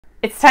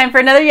It's time for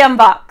another Yum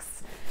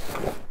Box.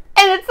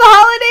 And it's the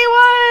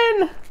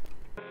holiday one!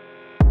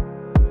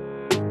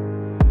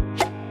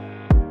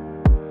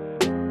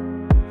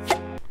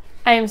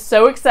 I am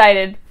so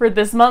excited for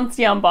this month's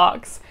Yum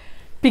Box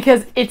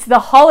because it's the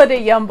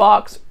holiday Yum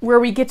Box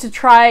where we get to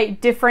try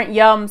different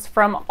yums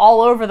from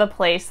all over the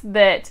place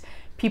that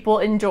people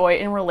enjoy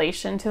in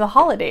relation to the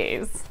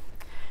holidays.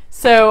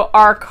 So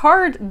our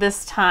card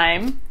this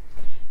time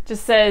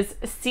just says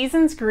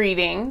Season's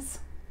Greetings,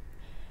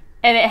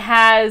 and it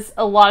has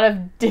a lot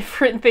of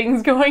different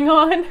things going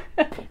on.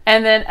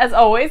 And then, as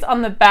always,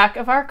 on the back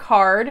of our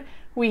card,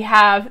 we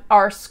have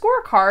our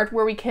scorecard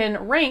where we can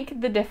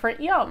rank the different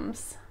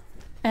yums.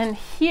 And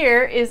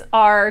here is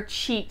our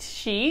cheat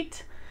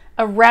sheet.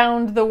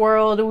 Around the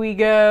world we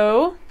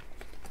go.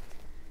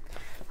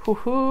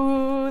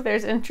 Hoo-hoo,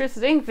 there's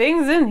interesting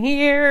things in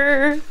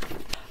here.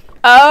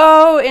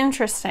 Oh,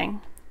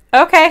 interesting.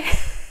 Okay.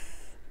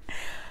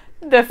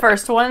 The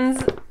first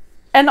one's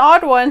an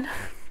odd one.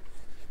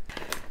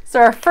 So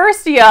our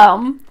first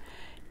yum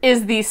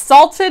is the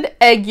salted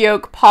egg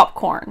yolk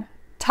popcorn,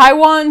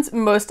 Taiwan's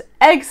most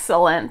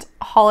excellent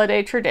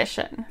holiday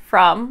tradition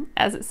from,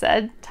 as it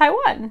said,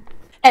 Taiwan.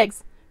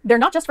 Eggs. They're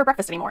not just for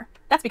breakfast anymore.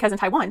 That's because in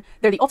Taiwan,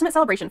 they're the ultimate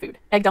celebration food.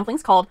 Egg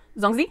dumplings, called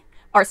zongzi,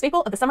 are a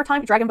staple of the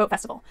summertime Dragon Boat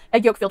Festival.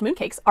 Egg yolk-filled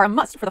mooncakes are a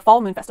must for the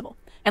Fall Moon Festival.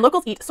 And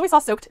locals eat soy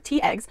sauce-soaked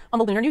tea eggs on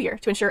the Lunar New Year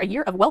to ensure a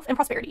year of wealth and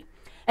prosperity.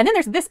 And then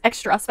there's this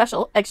extra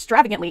special,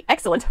 extravagantly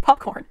excellent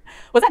popcorn.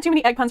 Was that too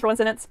many egg puns for one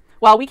sentence?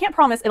 While we can't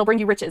promise it'll bring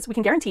you riches, we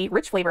can guarantee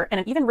rich flavor and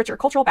an even richer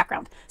cultural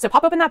background. So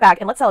pop open that bag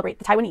and let's celebrate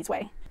the Taiwanese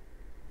way.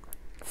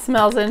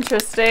 Smells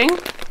interesting.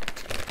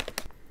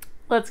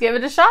 Let's give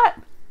it a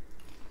shot.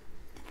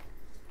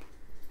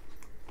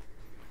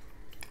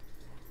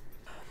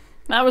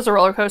 That was a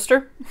roller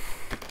coaster.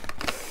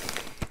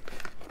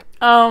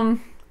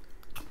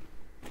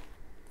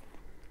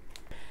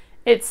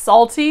 It's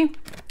salty.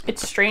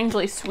 It's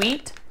strangely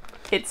sweet.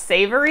 It's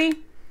savory.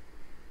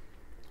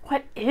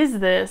 What is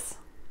this?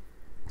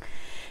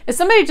 If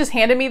somebody just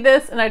handed me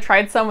this and I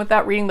tried some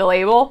without reading the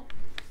label,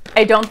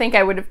 I don't think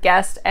I would have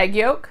guessed egg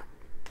yolk,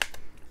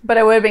 but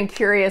I would have been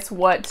curious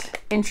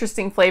what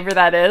interesting flavor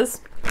that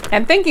is.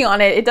 And thinking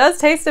on it, it does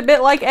taste a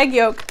bit like egg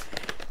yolk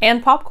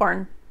and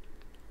popcorn.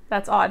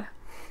 That's odd.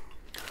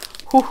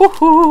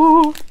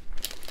 Hoo-hoo-hoo.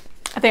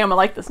 I think I'm gonna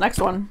like this next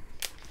one.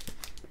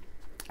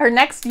 Our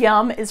next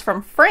yum is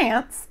from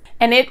France,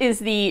 and it is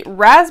the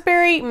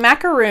raspberry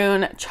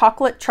macaroon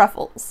chocolate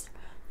truffles,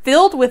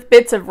 filled with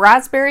bits of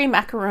raspberry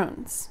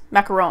macarons.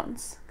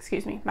 Macarons.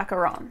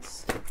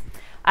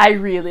 I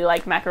really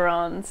like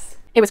macarons.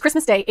 It was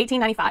Christmas Day,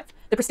 1895.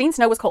 The pristine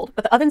snow was cold,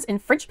 but the ovens in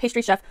French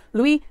pastry chef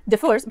Louis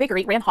Dufour's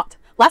bakery ran hot.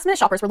 Last-minute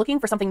shoppers were looking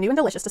for something new and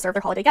delicious to serve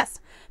their holiday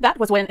guests. That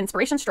was when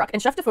inspiration struck, and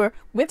Chef Dufour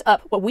whipped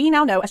up what we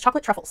now know as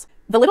chocolate truffles.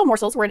 The little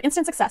morsels were an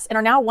instant success and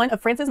are now one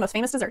of France's most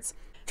famous desserts.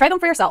 Try them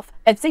for yourself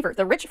and savor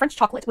the rich French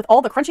chocolate with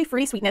all the crunchy,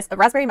 fruity sweetness of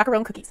raspberry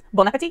macaron cookies.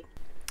 Bon appetit!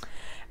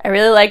 I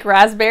really like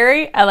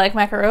raspberry, I like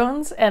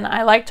macarons, and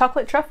I like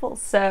chocolate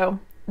truffles, so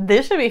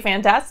this should be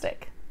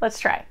fantastic. Let's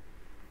try.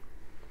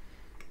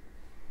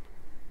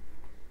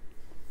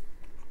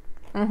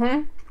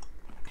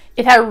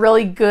 It had a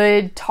really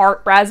good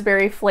tart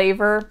raspberry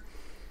flavor,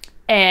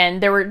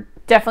 and there were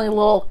definitely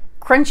little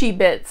crunchy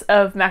bits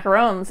of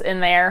macarons in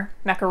there.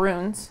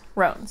 Macarons.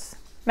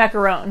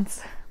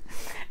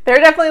 There are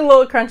definitely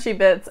little crunchy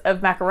bits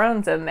of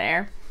macarons in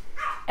there,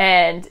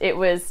 and it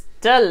was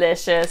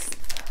delicious.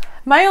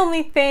 My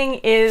only thing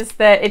is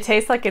that it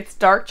tastes like it's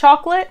dark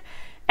chocolate,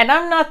 and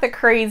I'm not the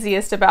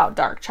craziest about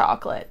dark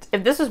chocolate.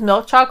 If this was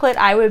milk chocolate,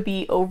 I would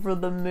be over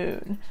the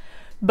moon.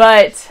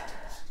 But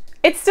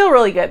it's still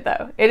really good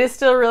though. It is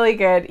still really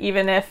good,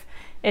 even if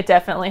it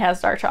definitely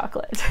has dark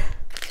chocolate.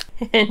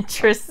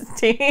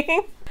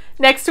 Interesting.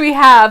 Next we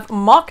have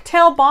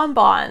mocktail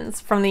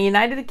bonbons from the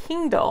United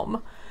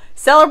Kingdom.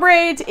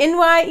 Celebrate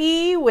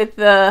NYE with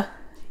the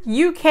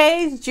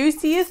UK's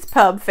juiciest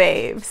pub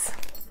faves.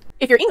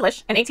 If you're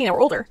English and 18 or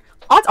older,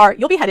 odds are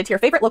you'll be headed to your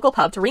favorite local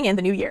pub to ring in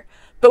the new year.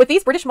 But with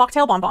these British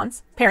mocktail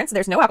bonbons, parents,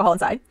 there's no alcohol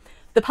inside,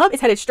 the pub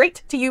is headed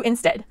straight to you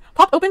instead.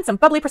 Pop open some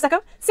bubbly Prosecco,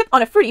 sip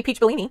on a fruity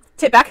peach Bellini,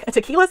 tip back a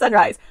tequila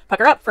sunrise,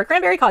 pucker up for a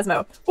cranberry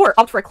Cosmo, or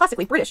opt for a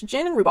classically British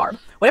gin and rhubarb.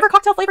 Whatever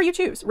cocktail flavor you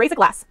choose, raise a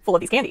glass full of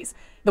these candies.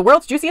 The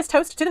world's juiciest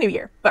toast to the new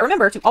year. But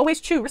remember to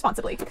always chew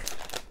responsibly.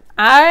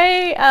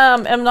 I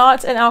am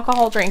not an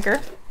alcohol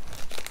drinker,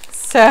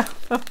 so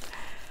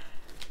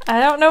I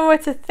don't know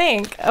what to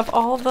think of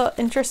all the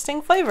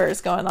interesting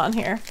flavors going on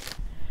here.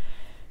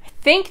 I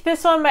think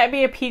this one might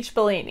be a peach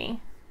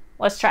Bellini.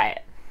 Let's try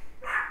it.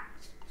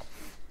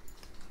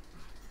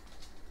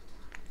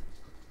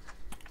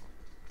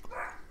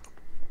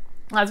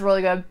 That's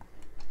really good.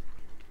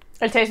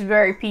 It tastes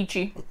very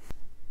peachy.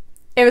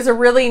 It was a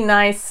really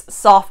nice,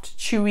 soft,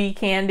 chewy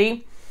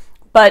candy,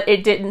 but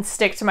it didn't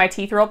stick to my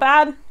teeth real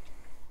bad.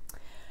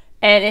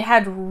 And it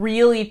had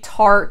really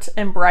tart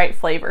and bright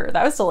flavor.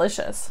 That was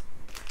delicious.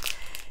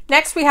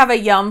 Next, we have a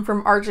yum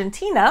from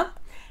Argentina,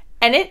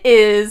 and it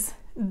is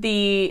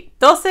the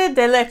dulce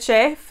de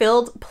leche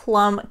filled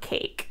plum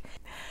cake.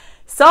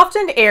 Soft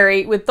and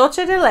airy with dulce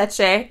de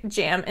leche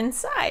jam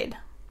inside.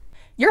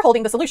 You're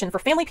holding the solution for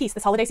family peace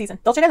this holiday season,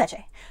 dulce de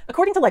leche.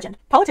 According to legend,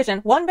 politician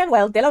Juan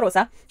Manuel de la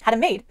Rosa had a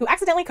maid who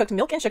accidentally cooked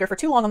milk and sugar for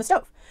too long on the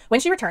stove.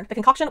 When she returned, the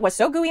concoction was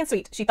so gooey and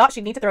sweet, she thought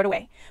she'd need to throw it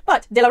away.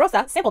 But de la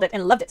Rosa sampled it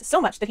and loved it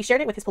so much that he shared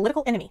it with his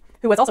political enemy,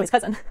 who was also his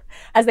cousin,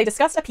 as they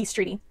discussed a peace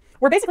treaty.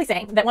 We're basically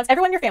saying that once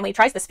everyone in your family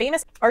tries this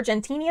famous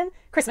Argentinian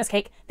Christmas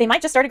cake, they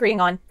might just start agreeing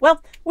on,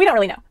 well, we don't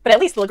really know, but at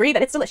least they'll agree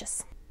that it's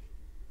delicious.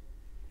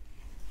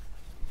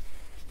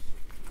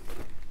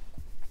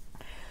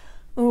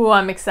 Ooh,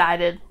 I'm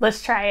excited.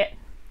 Let's try it.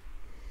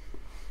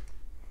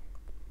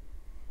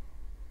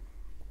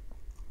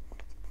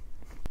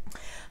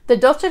 The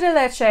dulce de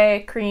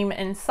leche cream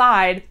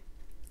inside,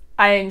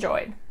 I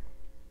enjoyed.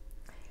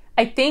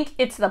 I think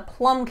it's the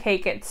plum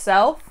cake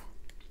itself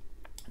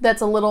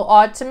that's a little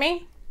odd to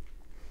me.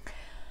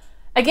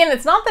 Again,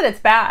 it's not that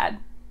it's bad.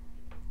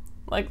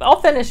 Like,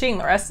 I'll finish eating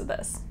the rest of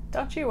this.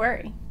 Don't you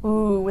worry.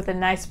 Ooh, with a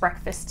nice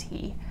breakfast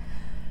tea.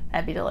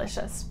 That'd be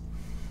delicious.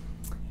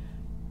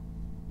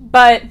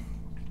 But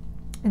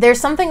there's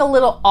something a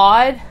little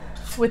odd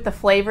with the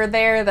flavor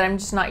there that I'm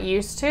just not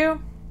used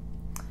to.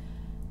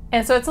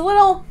 And so it's a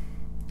little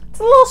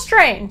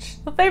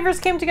strange. The flavors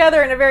came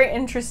together in a very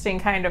interesting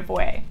kind of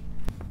way.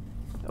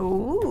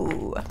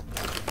 Ooh.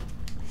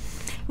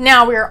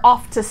 Now we're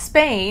off to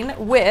Spain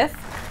with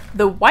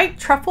the white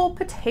truffle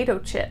potato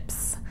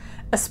chips,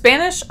 a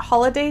Spanish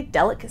holiday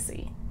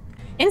delicacy.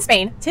 In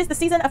Spain, 'tis the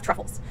season of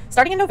truffles.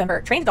 Starting in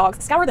November, trained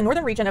dogs scour the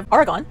northern region of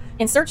Aragon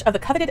in search of the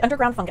coveted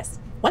underground fungus.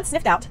 Once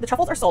sniffed out, the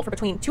truffles are sold for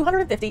between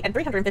 $250 and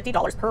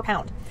 $350 per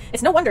pound.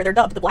 It's no wonder they're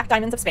dubbed the Black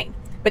Diamonds of Spain.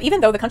 But even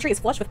though the country is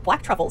flush with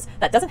black truffles,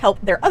 that doesn't help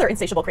their other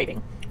insatiable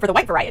craving for the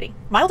white variety.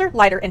 Milder,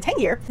 lighter, and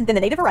tangier than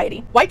the native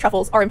variety, white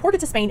truffles are imported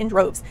to Spain in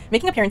droves,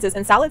 making appearances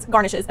in salads,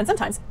 garnishes, and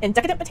sometimes in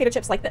decadent potato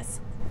chips like this.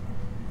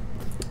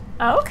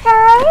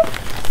 Okay.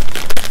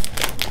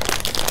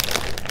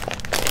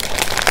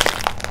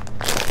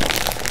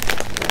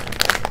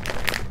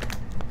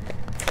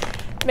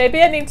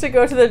 Maybe I need to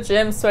go to the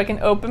gym so I can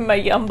open my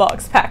Yum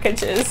Box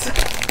packages.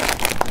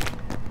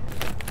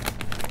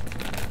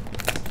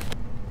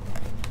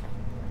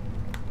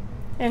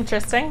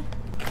 Interesting.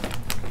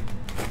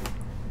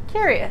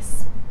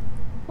 Curious.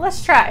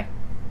 Let's try.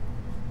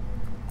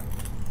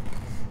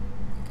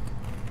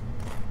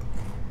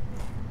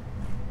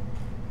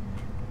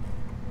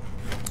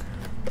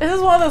 This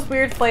is one of those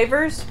weird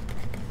flavors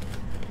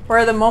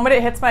where the moment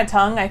it hits my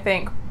tongue, I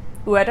think,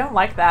 ooh, I don't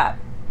like that.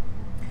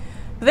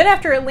 But then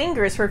after it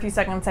lingers for a few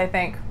seconds, I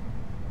think,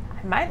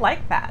 I might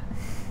like that.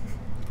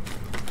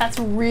 That's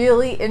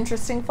really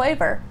interesting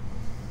flavor.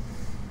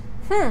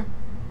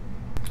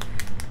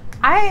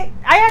 I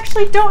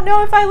actually don't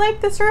know if I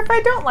like this or if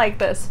I don't like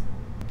this.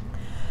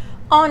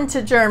 On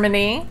to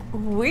Germany,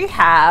 we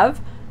have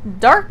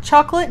dark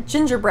chocolate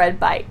gingerbread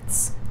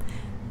bites.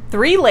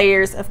 3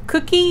 layers of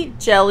cookie,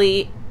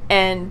 jelly,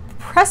 and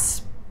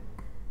persipan.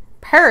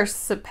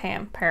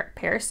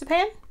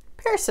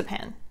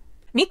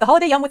 Meet the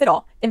holiday yum with it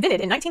all.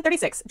 Invented in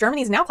 1936,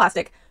 Germany's now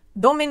classic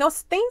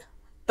Dominostein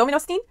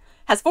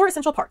has 4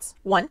 essential parts.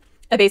 1,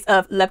 a base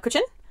of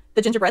Lebkuchen,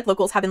 the gingerbread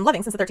locals have been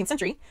loving since the 13th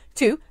century.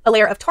 2, a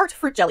layer of tart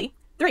fruit jelly.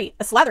 3,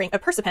 a slathering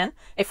of persipan,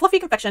 a fluffy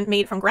confection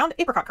made from ground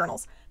apricot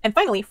kernels. And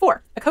finally,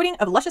 4, a coating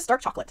of luscious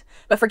dark chocolate.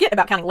 But forget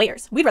about counting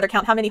layers. We'd rather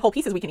count how many whole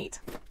pieces we can eat.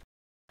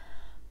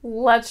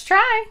 Let's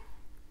try.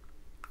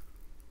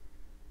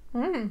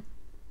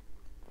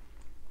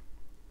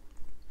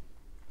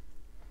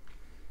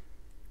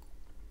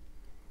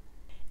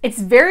 It's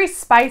very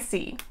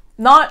spicy.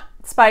 Not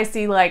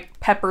spicy like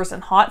peppers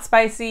and hot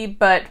spicy,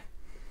 but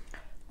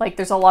like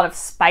there's a lot of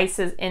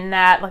spices in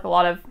that, like a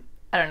lot of,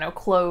 I don't know,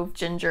 clove,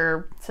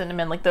 ginger,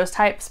 cinnamon, like those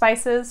type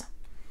spices.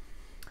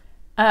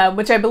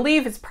 Which I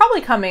believe is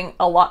probably coming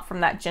a lot from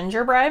that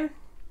gingerbread.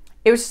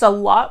 It was just a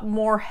lot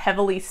more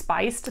heavily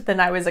spiced than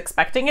I was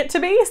expecting it to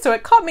be, so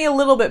it caught me a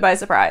little bit by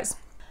surprise.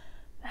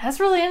 That's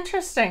really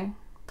interesting.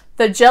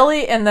 The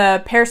jelly and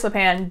the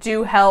persipan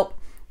do help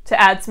to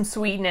add some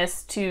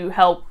sweetness to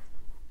help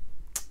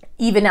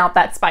even out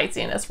that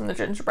spiciness from the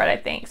gingerbread, I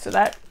think. So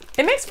that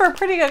it makes for a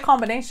pretty good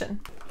combination.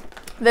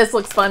 This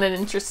looks fun and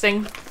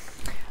interesting.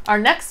 Our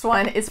next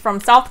one is from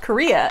South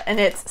Korea, and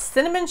it's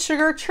cinnamon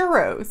sugar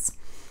churros,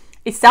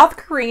 a South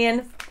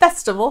Korean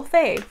festival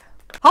fave.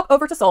 Hop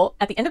over to Seoul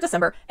at the end of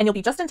December and you'll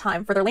be just in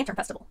time for their Lantern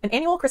Festival, an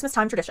annual Christmas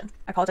time tradition.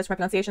 I apologize for my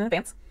pronunciation in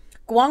advance.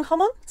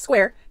 Gwanghwamun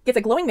Square gets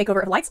a glowing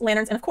makeover of lights,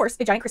 lanterns, and of course,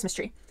 a giant Christmas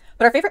tree.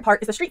 But our favorite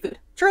part is the street food.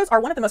 Churros are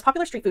one of the most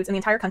popular street foods in the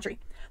entire country,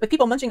 with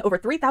people munching over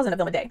 3,000 of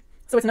them a day.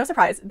 So it's no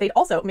surprise they'd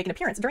also make an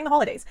appearance during the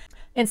holidays,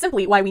 and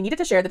simply why we needed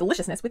to share the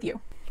deliciousness with you.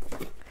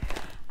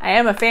 I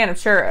am a fan of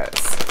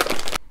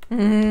churros.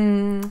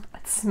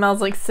 It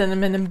smells like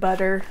cinnamon and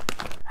butter.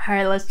 All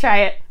right, let's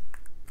try it.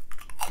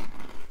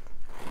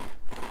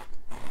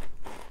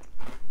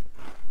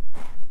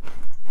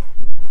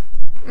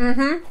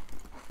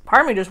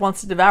 Part of me just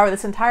wants to devour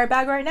this entire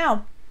bag right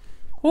now.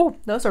 Ooh,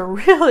 those are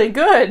really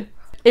good.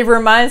 It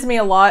reminds me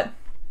a lot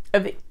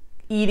of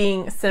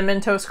eating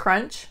Cinnamon Toast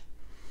Crunch.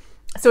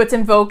 So it's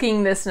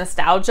invoking this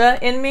nostalgia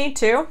in me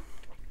too.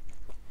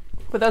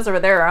 Put those over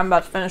there. I'm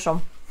about to finish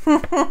them.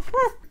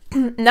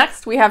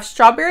 Next, we have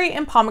strawberry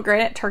and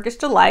pomegranate Turkish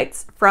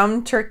delights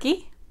from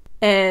Turkey.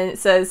 And it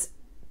says,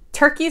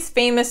 Turkey's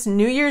famous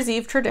New Year's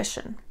Eve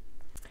tradition.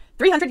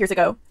 300 years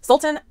ago,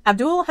 Sultan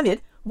Abdul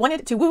Hamid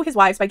wanted to woo his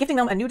wives by gifting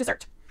them a new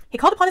dessert. He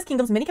called upon his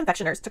kingdom's many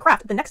confectioners to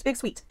craft the next big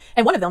sweet,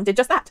 and one of them did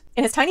just that.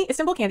 In his tiny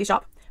Istanbul candy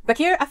shop,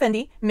 Bakir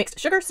Effendi mixed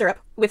sugar syrup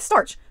with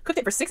starch, cooked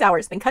it for 6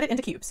 hours, then cut it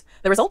into cubes.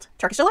 The result?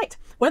 Turkish delight,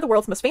 one of the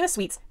world's most famous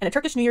sweets and a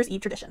Turkish New Year's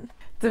Eve tradition.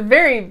 It's a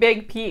very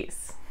big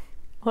piece.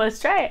 Let's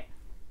try it.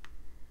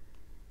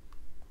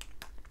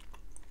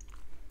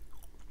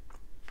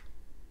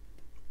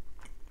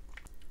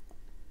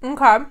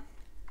 Okay.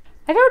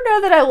 I don't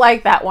know that I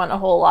like that one a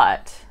whole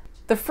lot.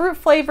 The fruit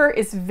flavor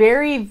is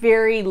very,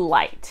 very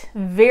light,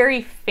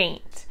 very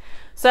faint.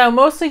 So I'm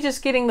mostly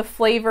just getting the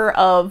flavor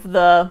of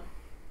the,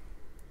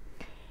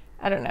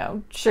 I don't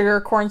know,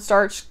 sugar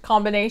cornstarch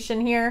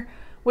combination here,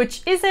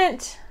 which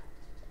isn't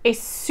a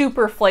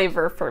super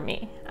flavor for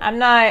me. I'm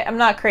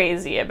not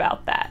crazy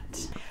about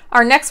that.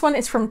 Our next one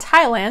is from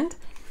Thailand,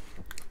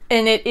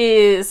 and it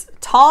is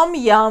Tom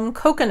Yum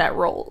coconut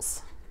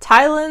rolls,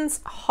 Thailand's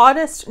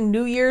hottest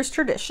New Year's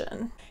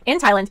tradition. In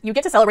Thailand, you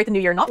get to celebrate the New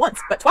Year not once,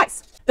 but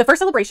twice. The first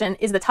celebration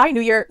is the Thai New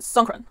Year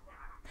Songkran,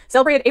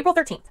 celebrated April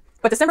 13th,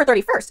 but December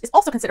 31st is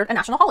also considered a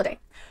national holiday.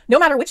 No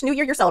matter which New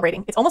Year you're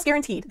celebrating, it's almost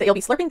guaranteed that you'll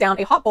be slurping down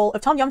a hot bowl of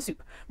tom yum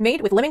soup,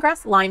 made with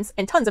lemongrass, limes,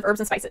 and tons of herbs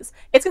and spices.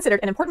 It's considered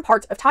an important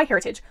part of Thai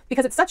heritage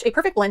because it's such a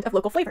perfect blend of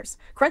local flavors.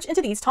 Crunch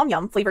into these tom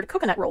yum flavored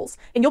coconut rolls,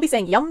 and you'll be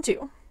saying yum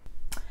too.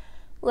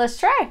 Let's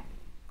try.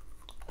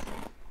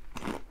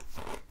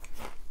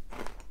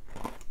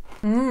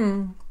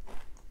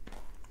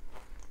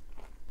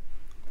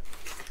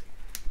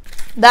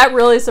 That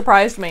really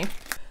surprised me.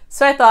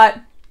 So I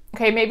thought,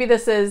 okay, maybe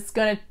this is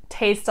going to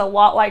taste a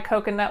lot like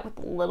coconut with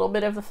a little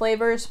bit of the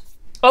flavors.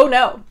 Oh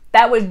no,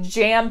 that was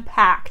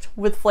jam-packed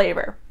with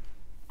flavor.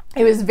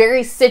 It was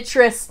very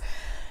citrus,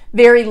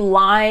 very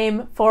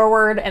lime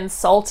forward and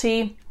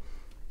salty.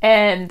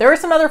 And there were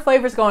some other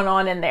flavors going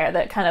on in there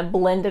that kind of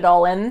blended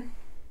all in.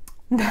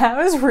 That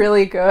was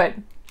really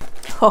good.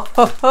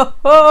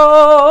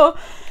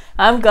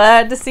 I'm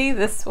glad to see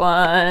this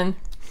one.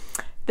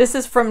 This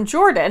is from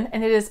Jordan,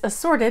 and it is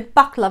assorted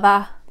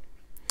baklava.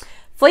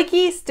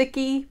 Flaky,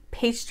 sticky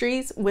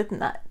pastries with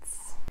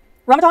nuts.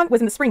 Ramadan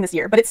was in the spring this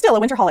year, but it's still a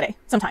winter holiday,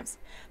 sometimes.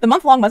 The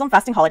month-long Muslim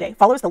fasting holiday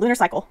follows the lunar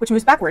cycle, which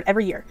moves backward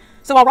every year.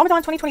 So while Ramadan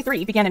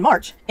 2023 began in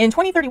March, in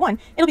 2031,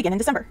 it'll begin in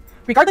December.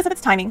 Regardless of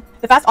its timing,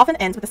 the fast often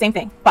ends with the same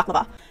thing,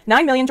 baklava.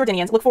 9 million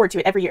Jordanians look forward to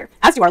it every year,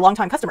 as do our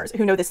longtime customers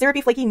who know this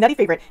syrupy, flaky, nutty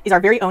favorite is our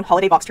very own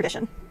holiday box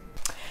tradition.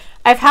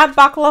 I've had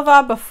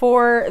baklava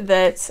before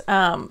that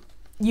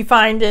you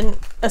find in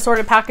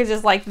assorted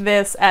packages like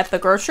this at the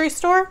grocery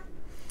store.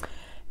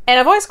 And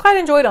I've always quite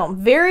enjoyed them.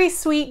 Very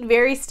sweet,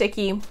 very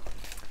sticky,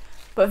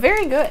 but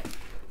very good.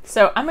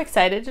 So I'm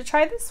excited to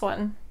try this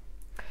one.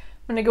 I'm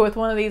gonna go with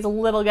one of these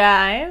little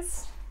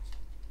guys.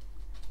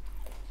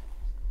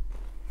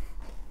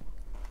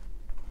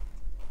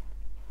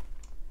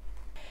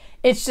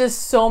 It's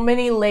just so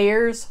many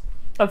layers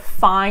of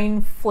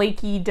fine,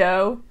 flaky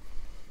dough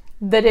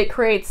that it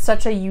creates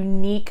such a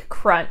unique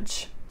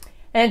crunch.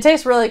 And it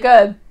tastes really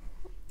good.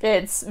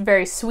 It's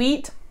very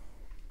sweet,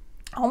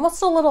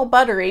 almost a little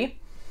buttery,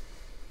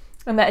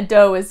 and that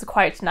dough is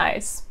quite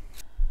nice.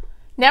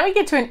 Now we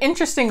get to an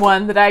interesting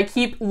one that I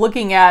keep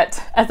looking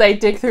at as I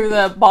dig through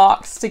the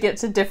box to get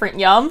to different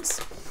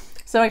yums.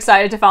 So I'm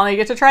excited to finally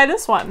get to try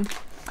this one.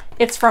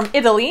 It's from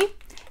Italy,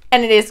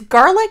 and it is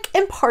garlic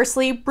and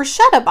parsley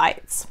bruschetta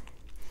bites.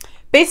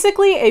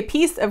 Basically a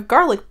piece of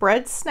garlic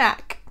bread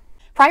snack.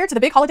 Prior to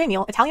the big holiday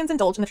meal, Italians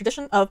indulge in the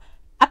tradition of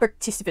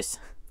aperitivus.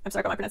 I'm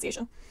sorry about my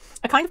pronunciation.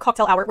 A kind of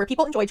cocktail hour where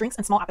people enjoy drinks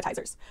and small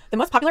appetizers. The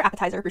most popular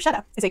appetizer,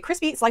 bruschetta, is a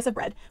crispy slice of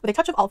bread with a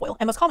touch of olive oil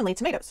and most commonly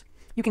tomatoes.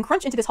 You can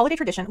crunch into this holiday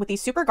tradition with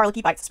these super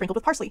garlicky bites sprinkled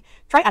with parsley.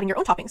 Try adding your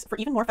own toppings for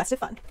even more festive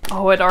fun.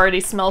 Oh, it already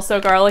smells so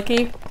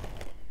garlicky.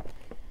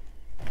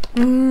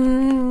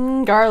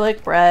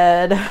 Garlic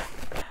bread.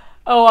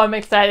 Oh, I'm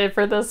excited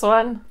for this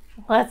one.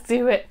 Let's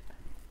do it.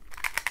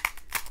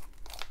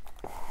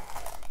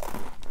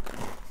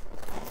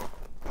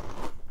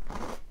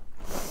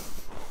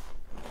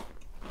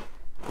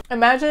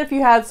 Imagine if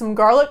you had some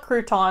garlic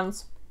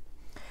croutons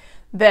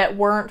that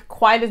weren't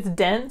quite as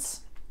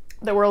dense,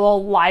 that were a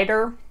little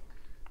lighter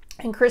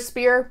and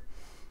crispier,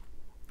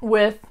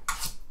 with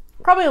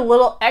probably a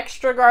little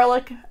extra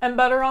garlic and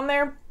butter on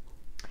there. And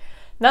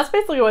that's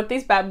basically what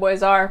these bad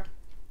boys are.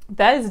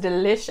 That is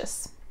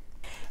delicious.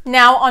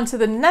 Now onto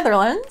the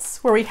Netherlands,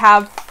 where we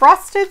have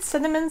frosted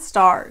cinnamon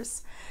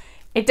stars,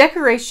 a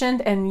decoration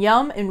and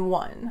yum in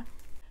one.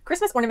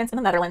 Christmas ornaments in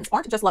the Netherlands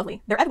aren't just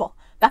lovely, they're edible.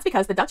 That's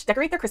because the Dutch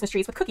decorate their Christmas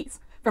trees with cookies.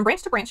 From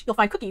branch to branch, you'll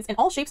find cookies in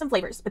all shapes and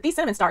flavors, but these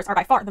cinnamon stars are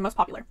by far the most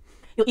popular.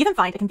 You'll even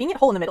find a convenient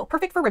hole in the middle,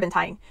 perfect for ribbon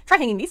tying. Try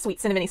hanging these sweet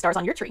cinnamony stars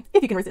on your tree,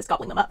 if you can resist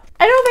gobbling them up.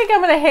 I don't think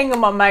I'm going to hang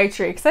them on my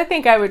tree, because I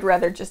think I would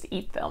rather just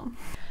eat them.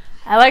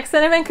 I like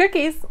cinnamon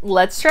cookies.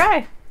 Let's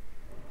try.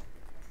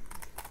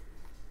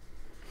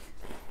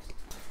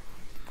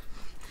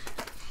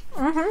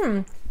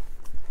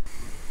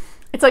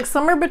 It's like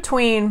somewhere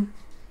between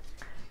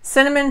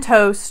cinnamon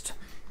toast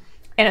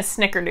and a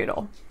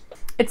snickerdoodle.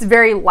 It's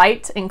very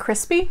light and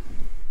crispy,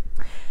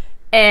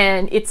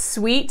 and it's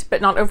sweet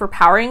but not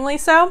overpoweringly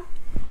so.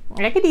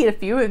 I could eat a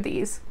few of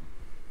these,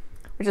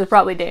 which is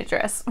probably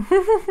dangerous.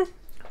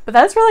 But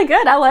that's really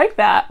good. I like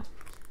that.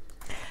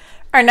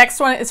 Our next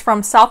one is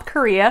from South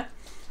Korea,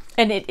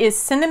 and it is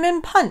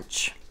cinnamon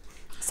punch.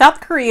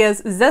 South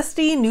Korea's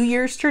zesty New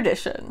Year's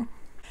tradition.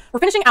 We're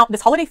finishing out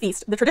this holiday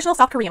feast the traditional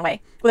South Korean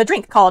way with a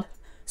drink called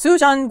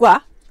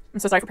sujangwa, I'm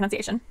so sorry for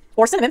pronunciation,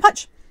 or cinnamon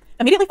punch.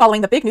 Immediately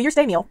following the big New Year's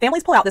Day meal,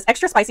 families pull out this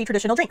extra spicy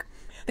traditional drink.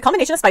 The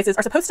combination of spices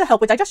are supposed to help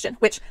with digestion,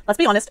 which, let's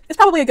be honest, is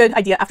probably a good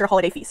idea after a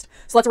holiday feast.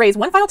 So let's raise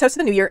one final toast to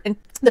the New Year in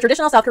the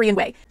traditional South Korean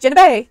way.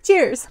 Jinbae,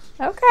 cheers!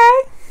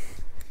 Okay.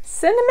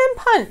 Cinnamon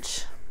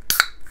punch.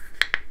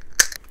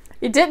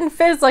 It didn't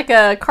fizz like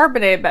a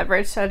carbonated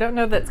beverage, so I don't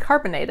know that it's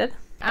carbonated.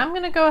 I'm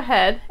going to go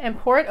ahead and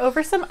pour it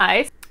over some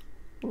ice.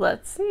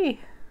 Let's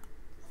see.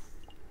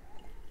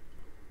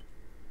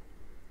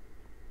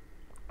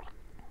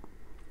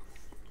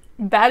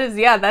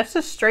 That's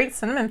just straight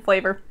cinnamon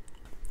flavor.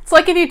 It's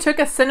like if you took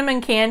a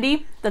cinnamon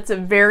candy that's a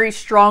very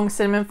strong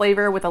cinnamon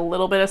flavor with a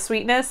little bit of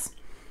sweetness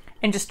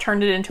and just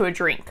turned it into a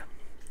drink.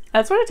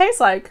 That's what it tastes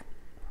like.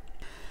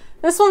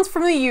 This one's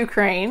from the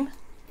Ukraine,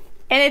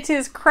 and it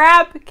is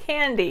crab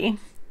candy.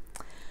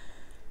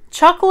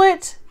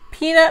 Chocolate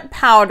peanut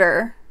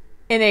powder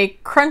in a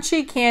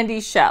crunchy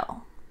candy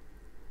shell.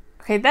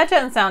 Okay, that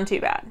doesn't sound too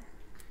bad.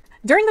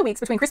 During the weeks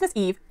between Christmas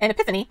Eve and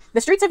Epiphany,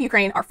 the streets of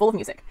Ukraine are full of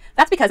music.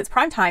 That's because it's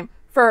prime time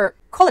for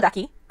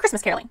kolodaki,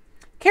 Christmas caroling.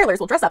 Carolers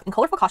will dress up in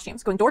colorful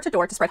costumes, going door to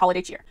door to spread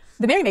holiday cheer.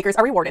 The merrymakers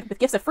are rewarded with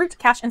gifts of fruit,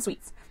 cash, and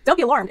sweets. Don't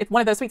be alarmed if one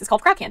of those sweets is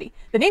called crab candy.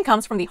 The name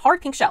comes from the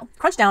hard pink shell,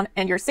 crunched down,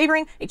 and you're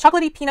savoring a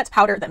chocolatey peanut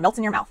powder that melts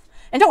in your mouth.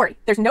 And don't worry,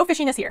 there's no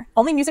fishiness here,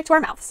 only music to our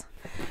mouths.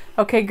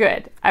 Okay,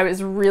 good. I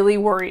was really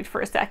worried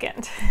for a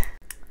second.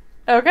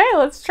 Okay,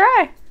 let's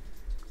try.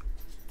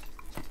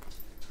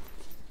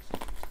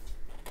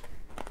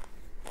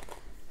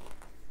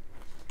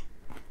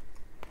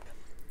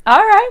 All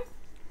right.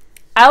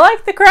 I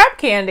like the crab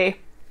candy.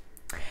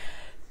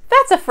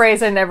 That's a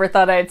phrase I never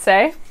thought I'd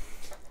say,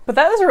 but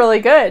that was really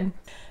good.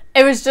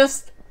 It was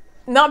just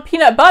not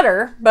peanut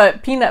butter,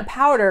 but peanut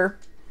powder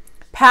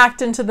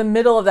packed into the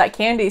middle of that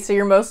candy. So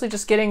you're mostly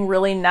just getting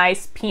really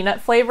nice peanut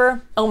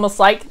flavor, almost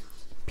like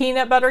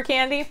peanut butter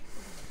candy,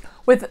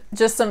 with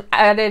just some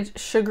added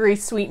sugary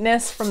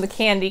sweetness from the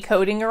candy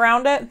coating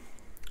around it.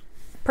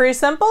 Pretty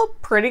simple,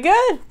 pretty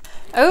good.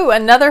 Oh,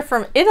 another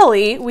from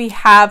Italy, we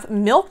have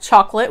milk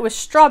chocolate with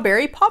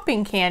strawberry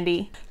popping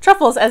candy.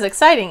 Truffles as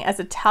exciting as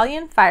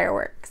Italian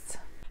fireworks.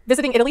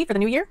 Visiting Italy for the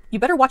New Year? You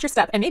better watch your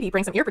step and maybe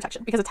bring some ear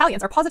protection because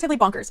Italians are positively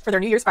bonkers for their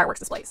New Year's fireworks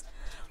displays.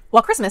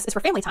 While Christmas is for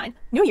family time,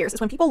 New Year's is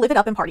when people live it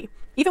up and party.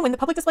 Even when the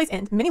public displays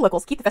end, many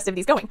locals keep the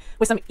festivities going,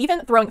 with some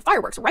even throwing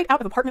fireworks right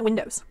out of apartment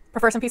windows.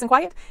 Prefer some peace and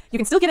quiet? You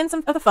can still get in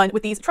some of the fun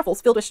with these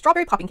truffles filled with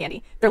strawberry popping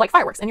candy. They're like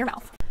fireworks in your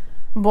mouth.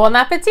 Bon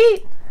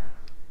appetit!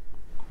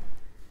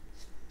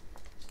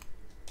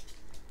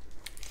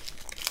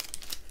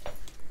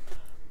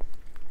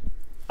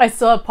 I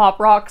still have Pop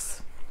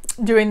Rocks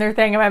doing their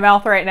thing in my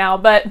mouth right now,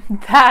 but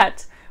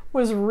that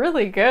was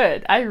really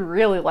good. I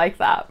really like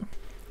that.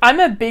 I'm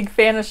a big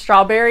fan of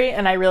strawberry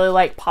and I really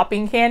like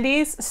popping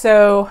candies,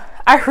 so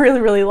I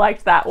really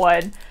liked that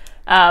one.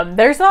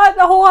 There's not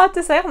a whole lot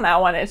to say on that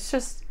one.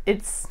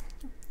 It's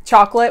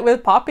chocolate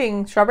with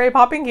strawberry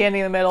popping candy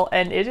in the middle,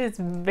 and it is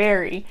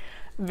very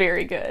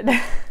good.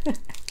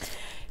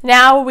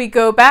 Now we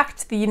go back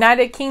to the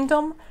United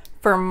Kingdom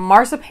for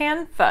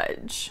marzipan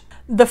fudge.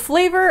 The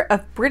flavor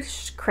of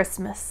British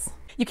Christmas.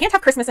 You can't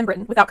have Christmas in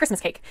Britain without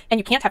Christmas cake, and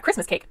you can't have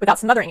Christmas cake without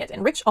smothering it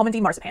in rich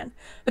almondy marzipan.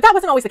 But that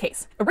wasn't always the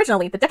case.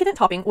 Originally, the decadent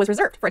topping was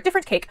reserved for a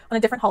different cake on a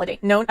different holiday,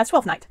 known as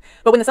Twelfth Night.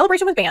 But when the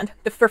celebration was banned,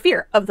 for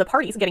fear of the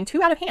parties getting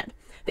too out of hand,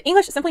 the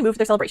English simply moved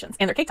their celebrations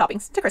and their cake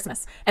toppings to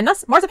Christmas, and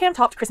thus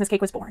marzipan-topped Christmas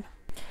cake was born.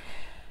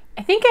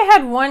 I think I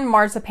had one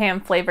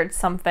marzipan flavored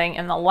something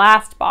in the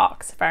last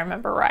box, if I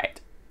remember right,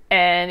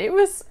 and it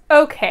was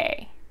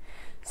okay.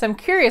 So I'm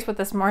curious what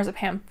this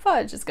marzipan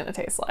fudge is going to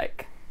taste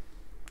like.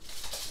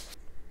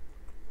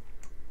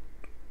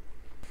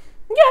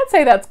 Yeah, I'd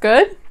say that's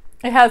good.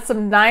 It has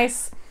some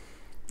nice,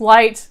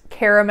 light,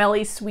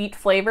 caramelly, sweet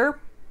flavor.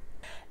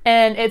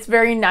 And it's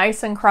very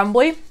nice and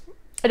crumbly.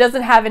 It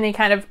doesn't have any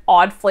kind of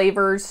odd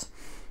flavors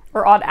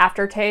or odd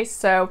aftertaste,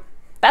 so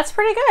that's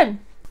pretty good.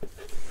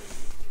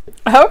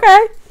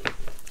 Okay.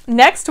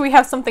 Next, we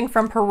have something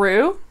from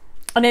Peru,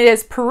 and it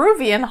is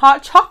Peruvian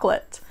hot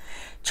chocolate.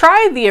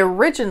 Try the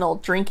original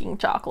drinking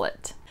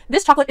chocolate.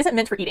 This chocolate isn't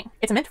meant for eating,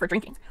 it's meant for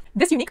drinking.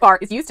 This unique bar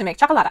is used to make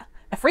chocolata,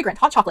 a fragrant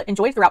hot chocolate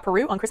enjoyed throughout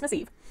Peru on Christmas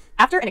Eve.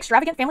 After an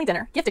extravagant family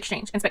dinner, gift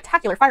exchange, and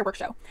spectacular fireworks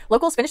show,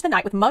 locals finish the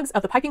night with mugs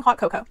of the piping hot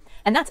cocoa.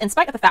 And that's in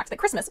spite of the fact that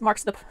Christmas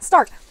marks the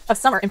start of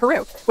summer in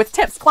Peru, with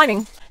temps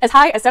climbing as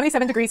high as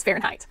 77 degrees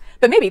Fahrenheit.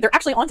 But maybe they're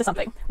actually onto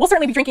something. We'll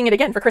certainly be drinking it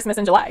again for Christmas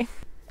in July.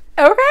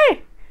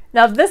 Okay.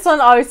 Now this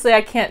one, obviously,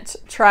 I can't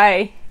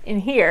try in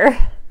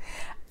here.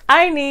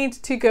 I need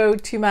to go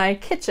to my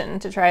kitchen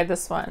to try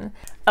this one.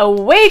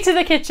 Away to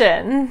the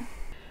kitchen.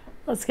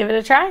 Let's give it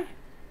a try.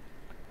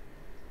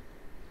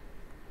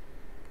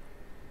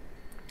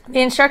 The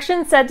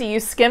instructions said to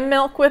use skim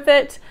milk with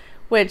it,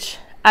 which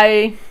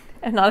I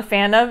am not a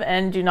fan of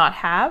and do not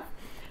have.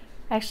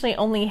 I actually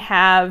only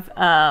have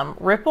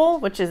Ripple,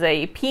 which is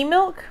a pea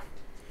milk.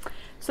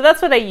 So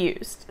that's what I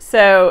used.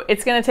 So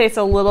it's going to taste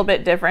a little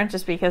bit different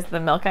just because of the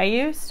milk I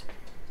used.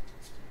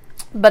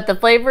 But the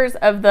flavors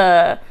of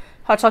the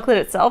hot chocolate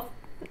itself,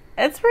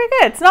 it's pretty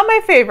good. It's not my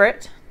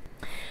favorite.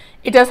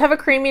 It does have a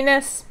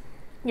creaminess.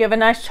 You have a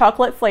nice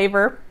chocolate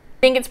flavor. I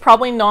think it's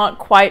probably not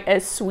quite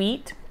as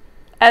sweet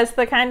as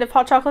the kind of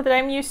hot chocolate that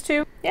I'm used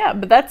to. Yeah,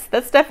 but that's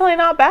definitely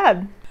not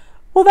bad.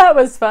 Well, that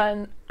was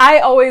fun. I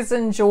always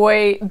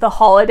enjoy the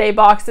holiday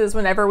boxes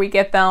whenever we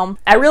get them.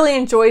 I really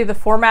enjoy the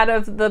format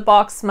of the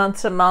box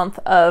month to month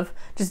of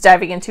just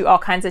diving into all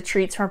kinds of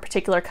treats from a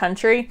particular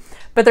country.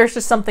 But there's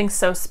just something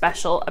so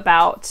special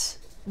about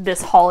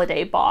this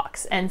holiday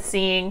box and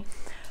seeing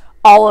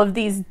all of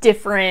these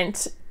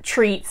different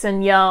treats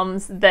and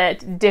yums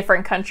that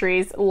different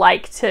countries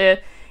like to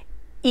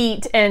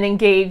eat and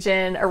engage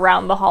in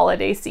around the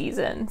holiday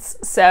seasons.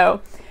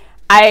 So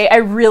I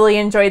really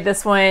enjoyed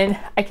this one.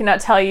 I cannot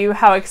tell you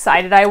how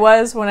excited I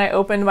was when I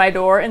opened my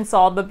door and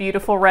saw the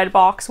beautiful red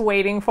box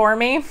waiting for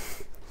me.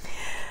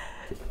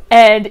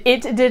 And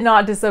it did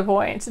not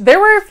disappoint. There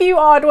were a few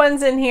odd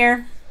ones in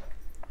here,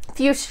 a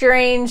few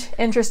strange,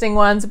 interesting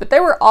ones, but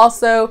there were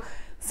also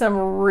some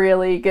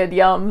really good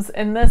yums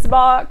in this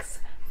box.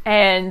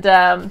 And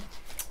I'm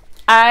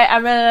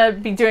gonna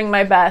be doing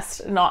my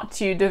best not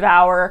to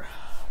devour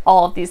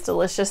all of these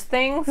delicious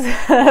things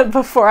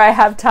before I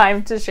have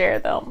time to share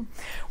them.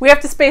 We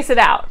have to space it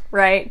out,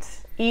 right?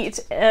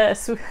 Eat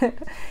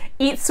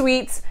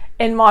sweets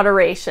in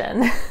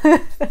moderation.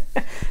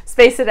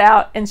 Space it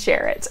out and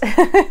share it.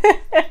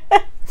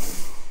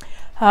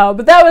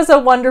 But that was a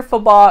wonderful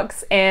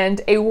box and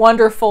a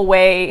wonderful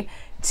way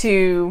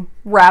to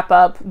wrap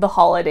up the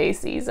holiday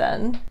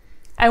season.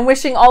 I'm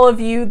wishing all of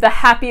you the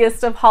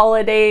happiest of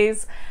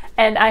holidays,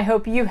 and I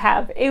hope you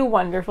have a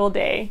wonderful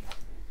day.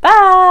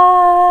 Bye!